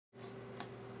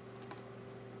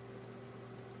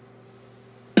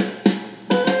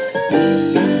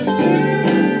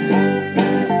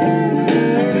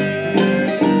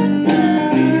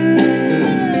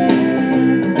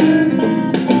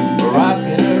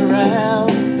Rocking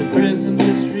around the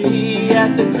Christmas tree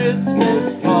at the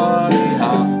Christmas party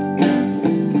hop.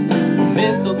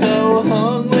 Mistletoe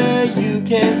hung where you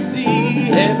can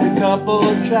see. Every couple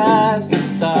tries to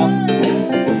stop.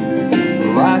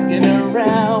 Rocking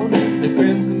around the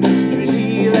Christmas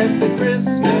tree, let the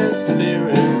Christmas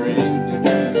spirit ring.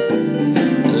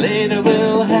 Later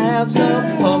we'll have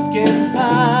some pumpkin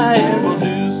pie and we'll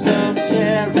do some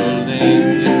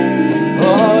caroling.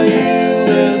 Oh, you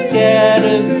will get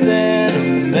a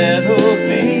sentimental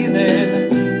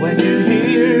feeling when you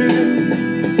hear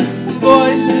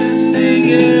voices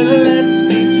singing, let's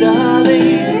be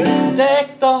jolly.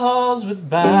 Deck the halls with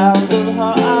boughs of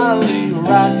holly.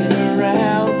 Rocking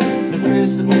around the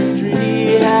Christmas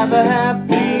tree, have a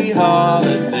happy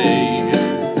holiday.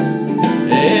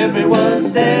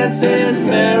 Everyone's dancing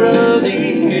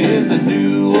merrily in the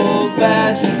new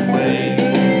old-fashioned way.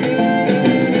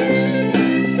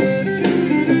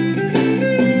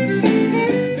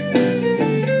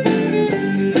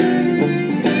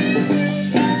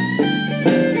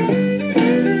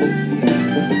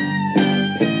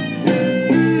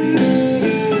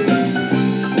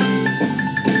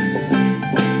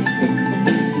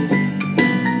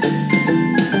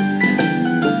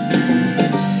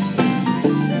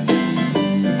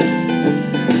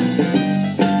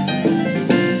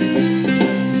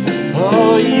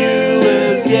 Oh, you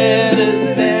will get a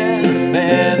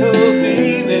sentimental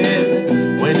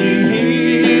feeling when you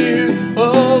hear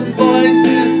old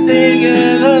voices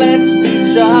singing, let's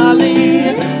be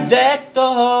jolly. Deck the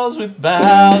halls with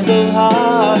boughs of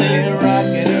holly.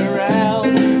 Rocking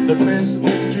around the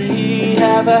Christmas tree,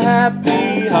 have a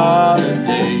happy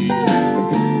holiday.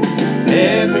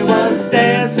 Everyone's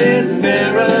dancing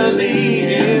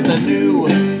merrily in the new